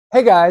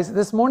Hey guys,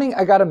 this morning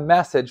I got a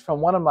message from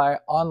one of my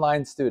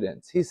online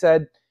students. He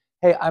said,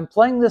 hey, I'm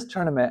playing this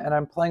tournament and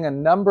I'm playing a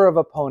number of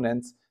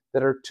opponents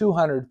that are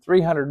 200,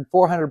 300,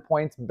 400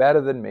 points better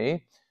than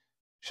me.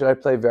 Should I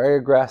play very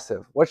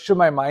aggressive? What should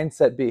my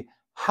mindset be?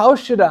 How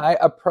should I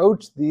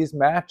approach these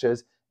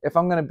matches if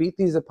I'm going to beat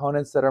these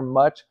opponents that are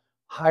much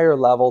higher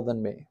level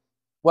than me?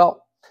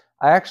 Well,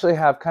 I actually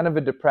have kind of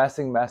a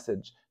depressing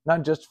message,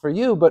 not just for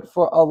you, but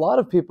for a lot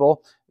of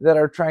people that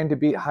are trying to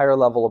beat higher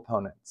level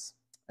opponents.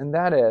 And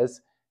that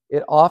is,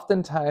 it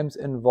oftentimes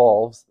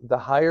involves the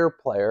higher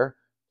player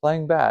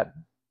playing bad.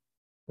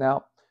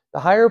 Now,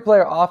 the higher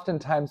player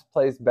oftentimes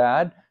plays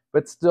bad,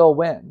 but still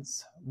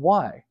wins.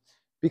 Why?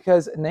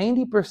 Because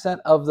 90%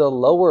 of the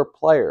lower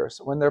players,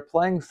 when they're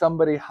playing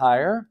somebody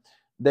higher,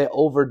 they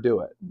overdo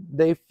it.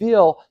 They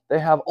feel they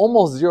have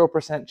almost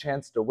 0%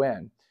 chance to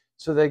win.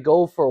 So they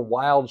go for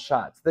wild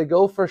shots. They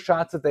go for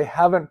shots that they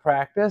haven't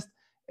practiced,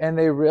 and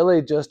they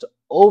really just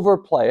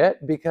overplay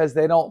it because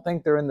they don't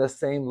think they're in the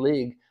same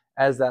league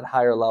as that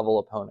higher level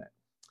opponent.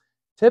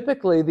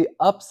 Typically, the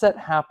upset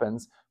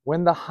happens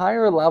when the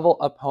higher level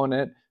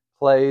opponent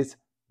plays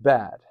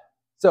bad.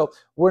 So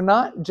we're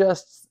not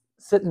just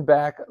sitting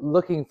back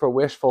looking for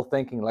wishful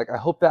thinking, like, I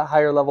hope that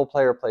higher level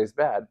player plays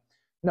bad.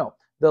 No,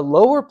 the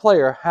lower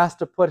player has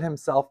to put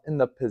himself in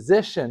the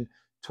position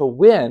to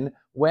win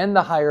when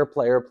the higher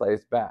player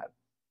plays bad.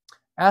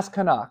 Ask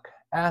Kanak,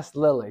 ask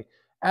Lily,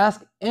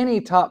 ask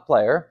any top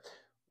player,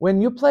 when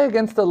you play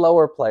against a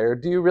lower player,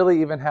 do you really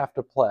even have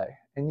to play?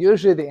 And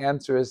usually the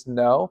answer is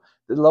no.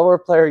 The lower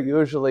player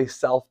usually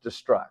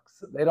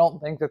self-destructs. They don't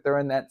think that they're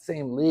in that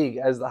same league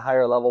as the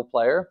higher level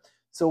player.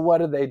 So what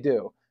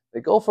do?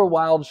 They go for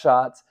wild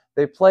shots.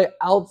 They play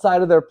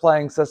outside of their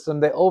playing system.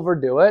 They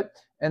overdo it,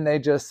 and they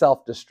just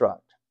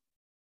self-destruct.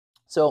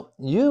 So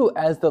you,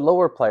 as the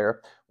lower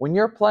player, when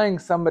you're playing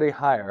somebody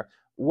higher,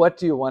 what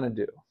do you want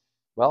to do?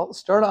 Well,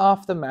 start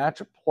off the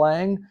match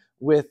playing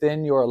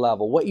within your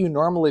level, what you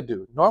normally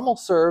do. Normal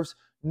serves,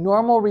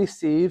 normal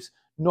receives,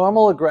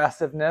 normal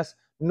aggressiveness,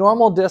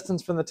 normal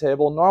distance from the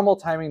table, normal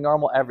timing,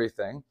 normal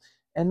everything,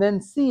 and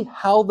then see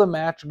how the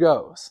match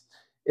goes.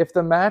 If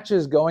the match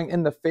is going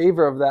in the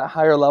favor of that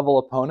higher level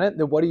opponent,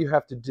 then what do you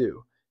have to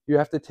do? You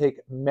have to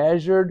take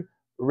measured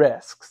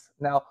risks.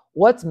 Now,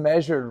 what's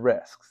measured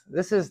risks?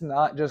 This is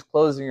not just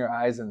closing your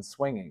eyes and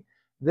swinging.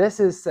 This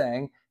is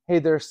saying, hey,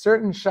 there's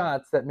certain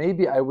shots that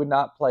maybe I would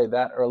not play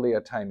that early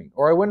a timing,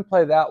 or I wouldn't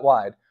play that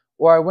wide,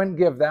 or I wouldn't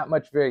give that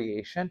much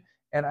variation,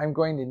 and I'm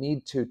going to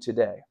need to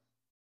today.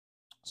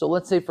 So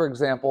let's say, for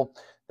example,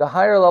 the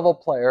higher level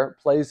player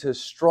plays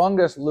his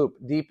strongest loop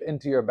deep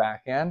into your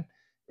backhand.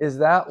 Is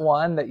that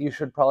one that you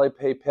should probably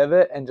pay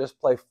pivot and just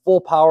play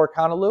full power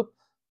counter loop?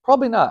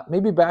 Probably not.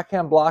 Maybe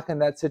backhand block in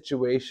that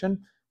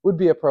situation would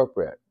be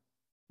appropriate.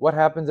 What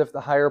happens if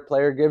the higher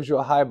player gives you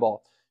a high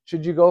ball?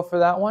 Should you go for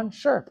that one?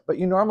 Sure, but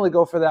you normally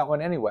go for that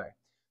one anyway.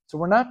 So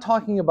we're not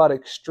talking about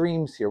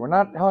extremes here. We're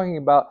not talking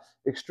about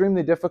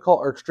extremely difficult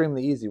or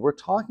extremely easy. We're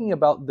talking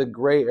about the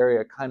gray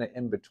area kind of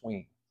in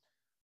between.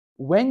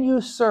 When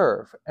you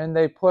serve and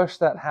they push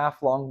that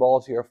half long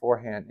ball to your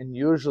forehand and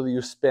usually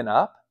you spin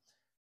up,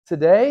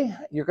 today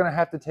you're going to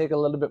have to take a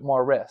little bit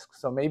more risk.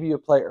 So maybe you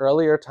play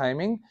earlier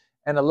timing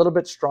and a little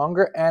bit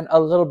stronger and a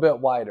little bit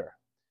wider.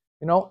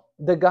 You know,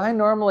 the guy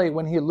normally,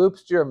 when he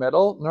loops to your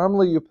middle,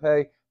 normally you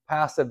play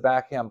passive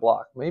backhand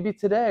block. Maybe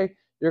today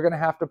you're going to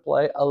have to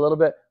play a little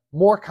bit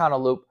more counter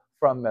loop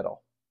from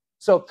middle.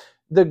 So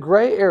the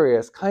gray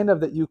areas kind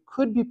of that you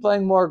could be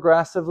playing more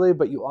aggressively,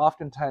 but you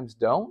oftentimes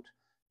don't.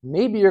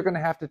 Maybe you're going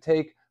to have to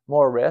take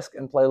more risk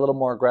and play a little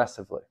more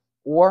aggressively,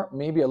 or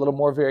maybe a little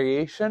more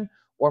variation,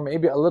 or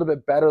maybe a little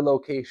bit better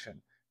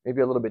location,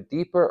 maybe a little bit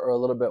deeper or a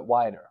little bit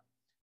wider.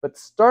 But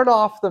start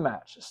off the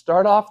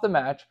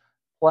match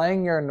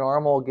playing your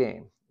normal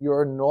game,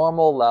 your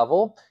normal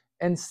level,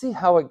 and see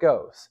how it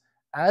goes.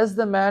 As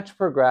the match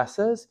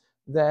progresses,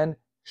 then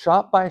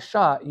shot by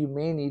shot, you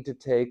may need to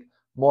take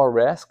more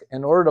risk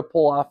in order to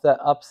pull off that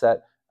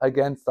upset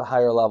against the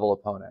higher level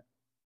opponent.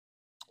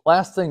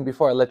 Last thing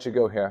before I let you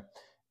go here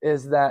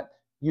is that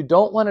you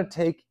don't want to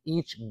take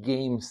each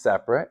game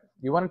separate.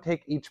 You want to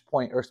take each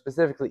point, or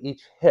specifically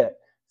each hit,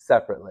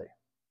 separately.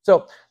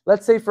 So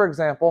let's say, for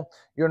example,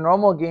 your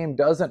normal game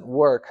doesn't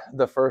work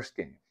the first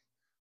game.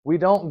 We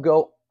don't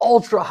go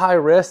ultra high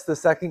risk the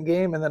second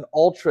game and then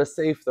ultra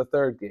safe the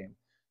third game.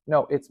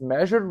 No, it's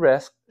measured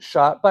risk,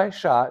 shot by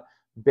shot,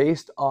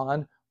 based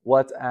on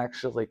what's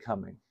actually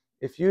coming.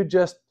 If you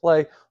just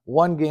play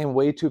one game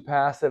way too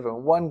passive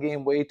and one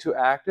game way too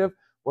active,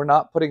 we're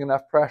not putting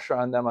enough pressure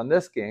on them on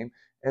this game,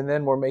 and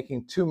then we're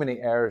making too many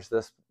errors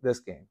this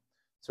game.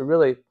 So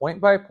really,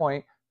 point by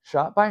point,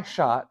 shot by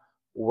shot,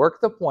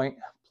 work the point,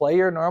 play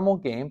your normal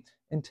game,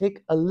 and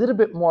take a little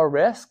bit more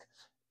risk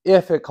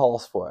if it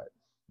calls for it.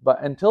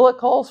 But until it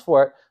calls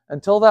for it,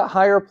 until that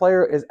higher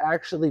player is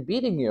actually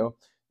beating you,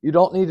 you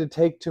don't need to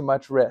take too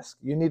much risk.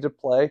 You need to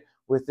play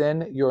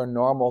within your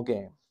normal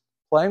game.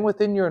 Playing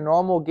within your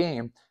normal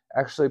game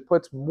actually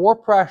puts more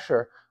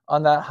pressure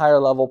on that higher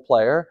level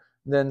player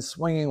than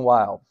swinging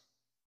wild.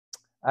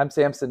 I'm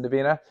Samson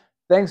Davina.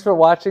 Thanks for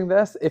watching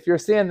this. If you're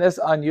seeing this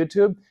on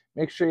YouTube,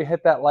 make sure you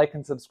hit that like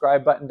and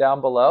subscribe button down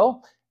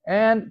below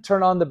and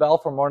turn on the bell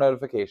for more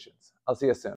notifications. I'll see you soon.